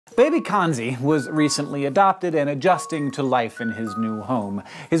Baby Kanzi was recently adopted and adjusting to life in his new home.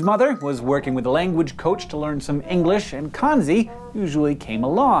 His mother was working with a language coach to learn some English, and Kanzi usually came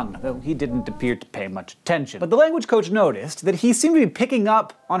along, though he didn't appear to pay much attention. But the language coach noticed that he seemed to be picking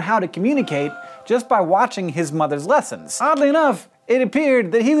up on how to communicate just by watching his mother's lessons. Oddly enough, it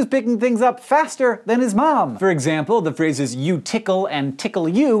appeared that he was picking things up faster than his mom. For example, the phrases "you tickle" and "tickle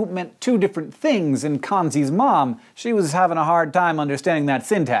you" meant two different things, and Kanzi's mom, she was having a hard time understanding that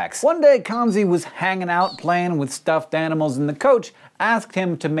syntax. One day, Kanzi was hanging out playing with stuffed animals, and the coach asked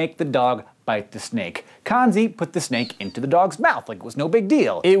him to make the dog bite the snake. Kanzi put the snake into the dog's mouth like it was no big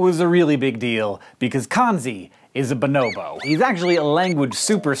deal. It was a really big deal, because Kanzi is a bonobo. He's actually a language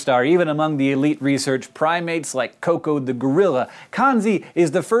superstar, even among the elite research primates like Koko the gorilla. Kanzi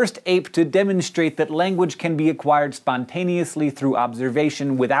is the first ape to demonstrate that language can be acquired spontaneously through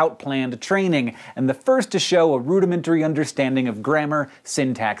observation without planned training, and the first to show a rudimentary understanding of grammar,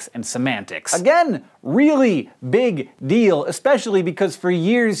 syntax, and semantics. Again, really big deal, especially because for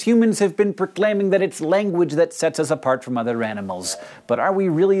years humans have been proclaiming that it's language that sets us apart from other animals. But are we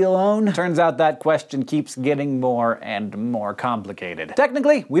really alone? Turns out that question keeps getting more and more complicated.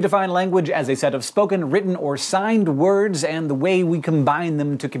 Technically, we define language as a set of spoken, written, or signed words and the way we combine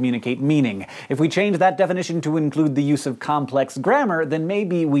them to communicate meaning. If we change that definition to include the use of complex grammar, then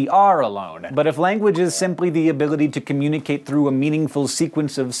maybe we are alone. But if language is simply the ability to communicate through a meaningful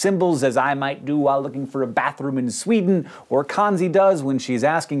sequence of symbols, as I might do while looking for a bathroom in Sweden, or Kanzi does when she's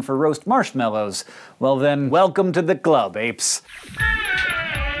asking for roast marshmallows, well then, welcome to the club, apes.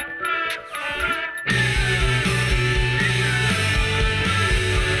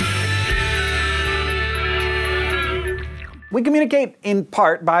 We communicate in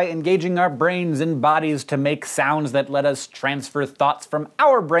part by engaging our brains and bodies to make sounds that let us transfer thoughts from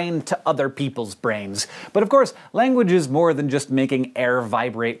our brain to other people's brains. But of course, language is more than just making air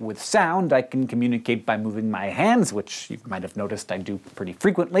vibrate with sound. I can communicate by moving my hands, which you might have noticed I do pretty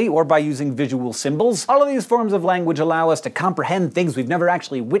frequently, or by using visual symbols. All of these forms of language allow us to comprehend things we've never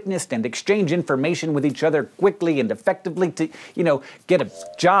actually witnessed and exchange information with each other quickly and effectively to, get a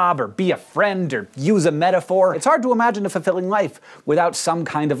job or be a friend or use a metaphor. It's hard to imagine a fulfilling life without some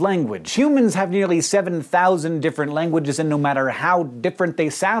kind of language. Humans have nearly 7,000 different languages, and no matter how different they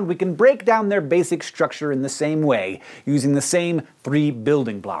sound, we can break down their basic structure in the same way, using the same 3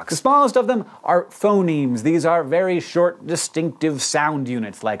 building blocks. The smallest of them are phonemes. These are very short, distinctive sound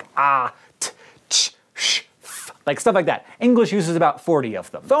units like ah, t, ch, sh, like stuff like that. English uses about 40 of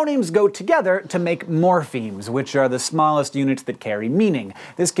them. Phonemes go together to make morphemes, which are the smallest units that carry meaning.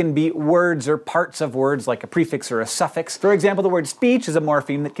 This can be words or parts of words like a prefix or a suffix. For example, the word speech is a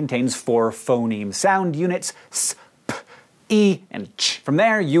morpheme that contains 4 phoneme sound units, s, p, e, and ch. From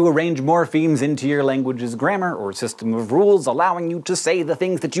there, you arrange morphemes into your language's grammar or system of rules, allowing you to say the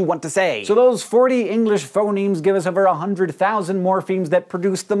things that you want to say. So those 40 English phonemes give us over 100,000 morphemes that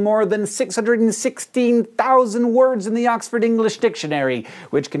produce the more than 616,000 words in the Oxford English Dictionary,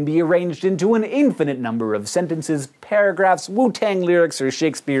 which can be arranged into an infinite number of sentences, paragraphs, Wu-Tang lyrics, or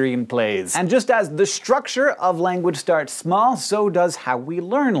Shakespearean plays. And just as the structure of language starts small, so does how we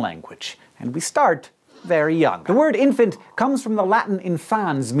learn language. And we start very young. The word infant comes from the Latin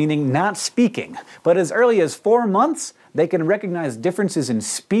infans, meaning not speaking. But as early as 4 months, they can recognize differences in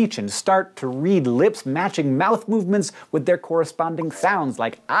speech and start to read lips matching mouth movements with their corresponding sounds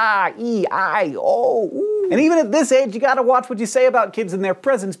like ah, e, I, o, ooh. And even at this age, you gotta watch what you say about kids in their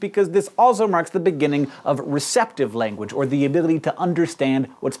presence, because this also marks the beginning of receptive language, or the ability to understand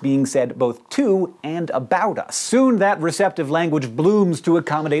what's being said both to and about us. Soon that receptive language blooms to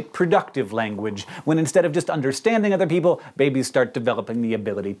accommodate productive language, when instead of just understanding other people, babies start developing the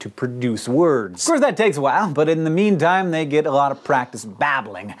ability to produce words. Of course that takes a while, but in the meantime they get a lot of practice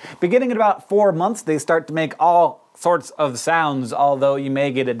babbling. Beginning at about 4 months, they start to make all sorts of sounds. Although you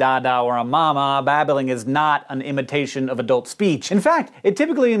may get a dada or a mama, babbling is not an imitation of adult speech. In fact, it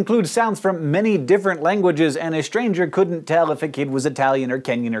typically includes sounds from many different languages, and a stranger couldn't tell if a kid was Italian or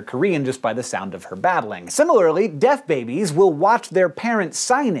Kenyan or Korean just by the sound of her babbling. Similarly, deaf babies will watch their parents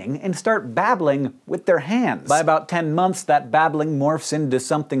signing and start babbling with their hands. By about 10 months, that babbling morphs into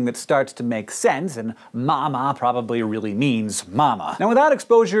something that starts to make sense, and mama probably really means mama. Now, without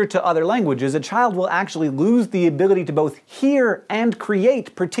exposure to other languages, a child will actually lose the ability ability to both hear and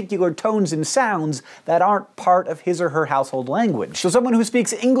create particular tones and sounds that aren't part of his or her household language. So someone who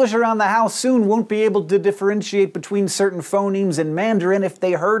speaks English around the house soon won't be able to differentiate between certain phonemes in Mandarin if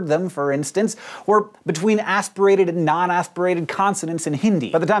they heard them, for instance, or between aspirated and non-aspirated consonants in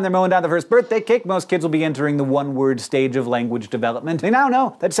Hindi. By the time they're mowing down the first birthday cake, most kids will be entering the one-word stage of language development. They now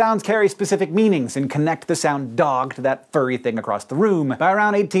know that sounds carry specific meanings and connect the sound dog to that furry thing across the room. By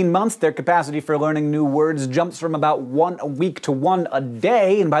around 18 months, their capacity for learning new words jumps from about 1 a week to 1 a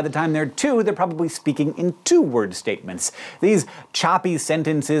day, and by the time they're 2, they're probably speaking in 2-word statements. These choppy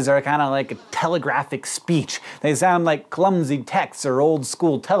sentences are kind of like a telegraphic speech. They sound like clumsy texts or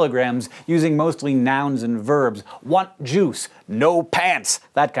old-school telegrams, using mostly nouns and verbs. Want juice, no pants,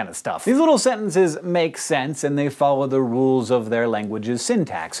 that kind of stuff. These little sentences make sense, and they follow the rules of their language's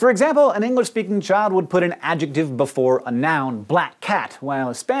syntax. For example, an English-speaking child would put an adjective before a noun, black cat, while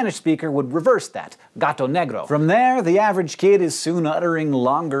a Spanish speaker would reverse that, gato negro. From there, the average kid is soon uttering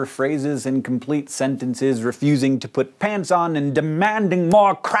longer phrases and complete sentences, refusing to put pants on and demanding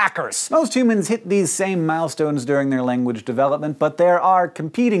more crackers. Most humans hit these same milestones during their language development, but there are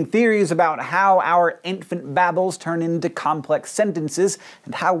competing theories about how our infant babbles turn into complex sentences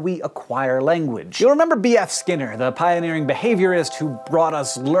and how we acquire language. You'll remember B.F. Skinner, the pioneering behaviorist who brought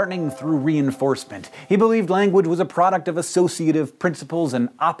us learning through reinforcement. He believed language was a product of associative principles and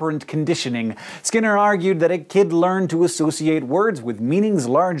operant conditioning. Skinner argued that a kid learned to associate words with meanings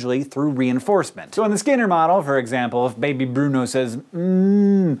largely through reinforcement. So in the Skinner model, for example, if baby Bruno says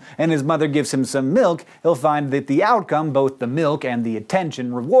mmm and his mother gives him some milk, he'll find that the outcome, both the milk and the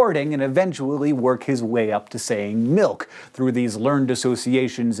attention, rewarding, and eventually work his way up to saying milk through these learned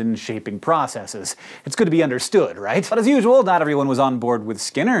associations and shaping processes. It's good to be understood, right? But as usual, not everyone was on board with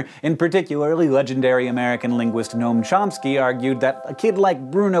Skinner. In particularly, legendary American linguist Noam Chomsky argued that a kid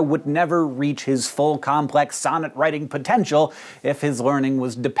like Bruno would never reach his full complex sonnet-writing potential if his learning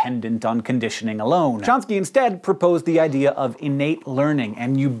was dependent on conditioning alone. Chomsky instead proposed the idea of innate learning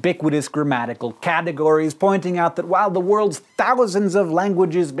and ubiquitous grammatical categories, pointing out that while the world's thousands of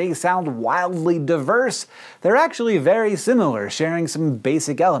languages may sound wildly diverse, they're actually very similar, sharing some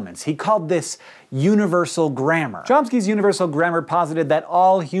basic elements. He called this universal grammar. Chomsky's universal grammar posited that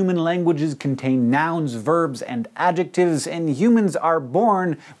all human languages contain nouns, verbs, and adjectives, and humans are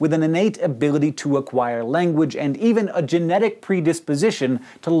born with an innate ability to acquire language and even a genetic predisposition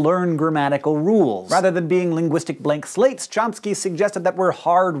to learn grammatical rules. Rather than being linguistic blank slates, Chomsky suggested that we're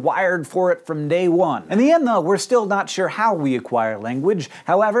hardwired for it from day one. In the end, though, we're still not sure how we acquire language.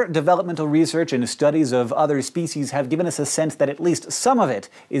 However, developmental research and studies of other species have given us a sense that at least some of it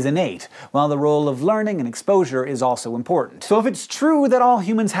is innate, while the role of learning and exposure is also important. So if it's true that all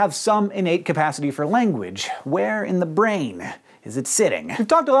humans have some innate capacity for language, where in the brain is it sitting? We've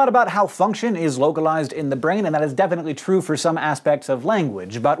talked a lot about how function is localized in the brain, and that is definitely true for some aspects of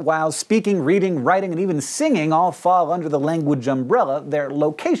language, but while speaking, reading, writing, and even singing all fall under the language umbrella, their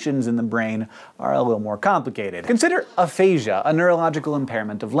locations in the brain are a little more complicated. Consider aphasia, a neurological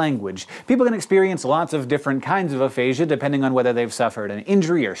impairment of language. People can experience lots of different kinds of aphasia depending on whether they've suffered an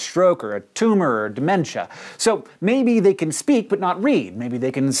injury or stroke or a tumor or dementia. So maybe they can speak but not read. Maybe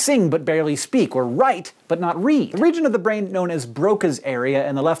they can sing but barely speak, or write but not read. The region of the brain known as Broca's area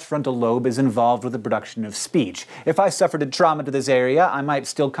in the left frontal lobe is involved with the production of speech. If I suffered a trauma to this area, I might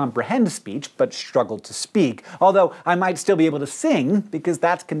still comprehend speech, but struggle to speak. Although I might still be able to sing, because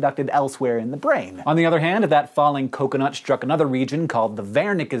that's conducted elsewhere in the brain. On the other hand, if that falling coconut struck another region called the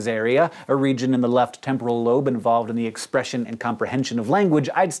Wernicke's area, a region in the left temporal lobe involved in the expression and comprehension of language,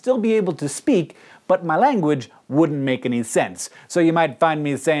 I'd still be able to speak, but my language wouldn't make any sense. So you might find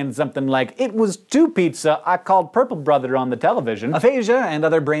me saying something like, "It was 2 pizza, I called Purple Brother on the television." Aphasia and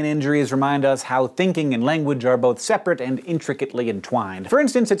other brain injuries remind us how thinking and language are both separate and intricately entwined. For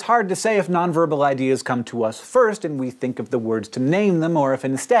instance, it's hard to say if nonverbal ideas come to us first and we think of the words to name them, or if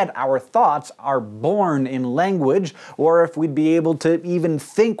instead our thoughts are born in language, or if we'd be able to even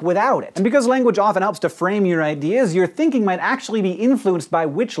think without it. And because language often helps to frame your ideas, your thinking might actually be influenced by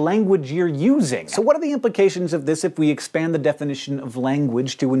which language you're using. So what are the implications of this if we expand the definition of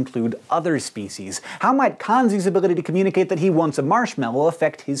language to include other species? How might Kanzi's ability to communicate that he wants a marshmallow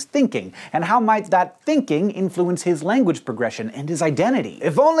affect his thinking? And how might that thinking influence his language progression and his identity?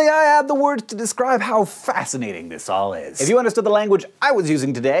 If only I had the words to describe how fascinating this all is. If you understood the language I was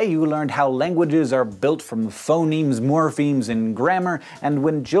using today, you learned how languages are built from phonemes, morphemes, and grammar, and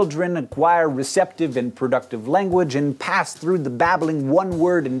when children acquire receptive and productive language and pass through the babbling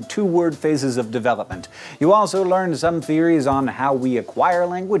 1-word and 2-word phases of development, development. You also learned some theories on how we acquire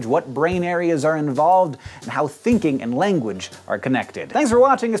language, what brain areas are involved, and how thinking and language are connected. Thanks for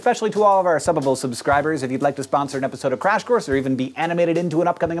watching, especially to all of our Subbable subscribers. If you'd like to sponsor an episode of Crash Course or even be animated into an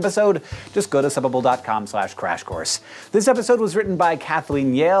upcoming episode, just go to subbable.com/crashcourse. This episode was written by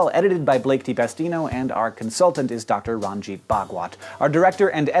Kathleen Yale, edited by Blake T. Pastino, and our consultant is Dr. Ranjit Bhagwat. Our director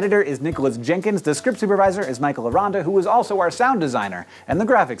and editor is Nicholas Jenkins, the script supervisor is Michael Aranda, who is also our sound designer, and the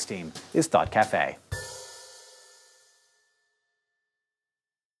graphics team is Thought Cafe.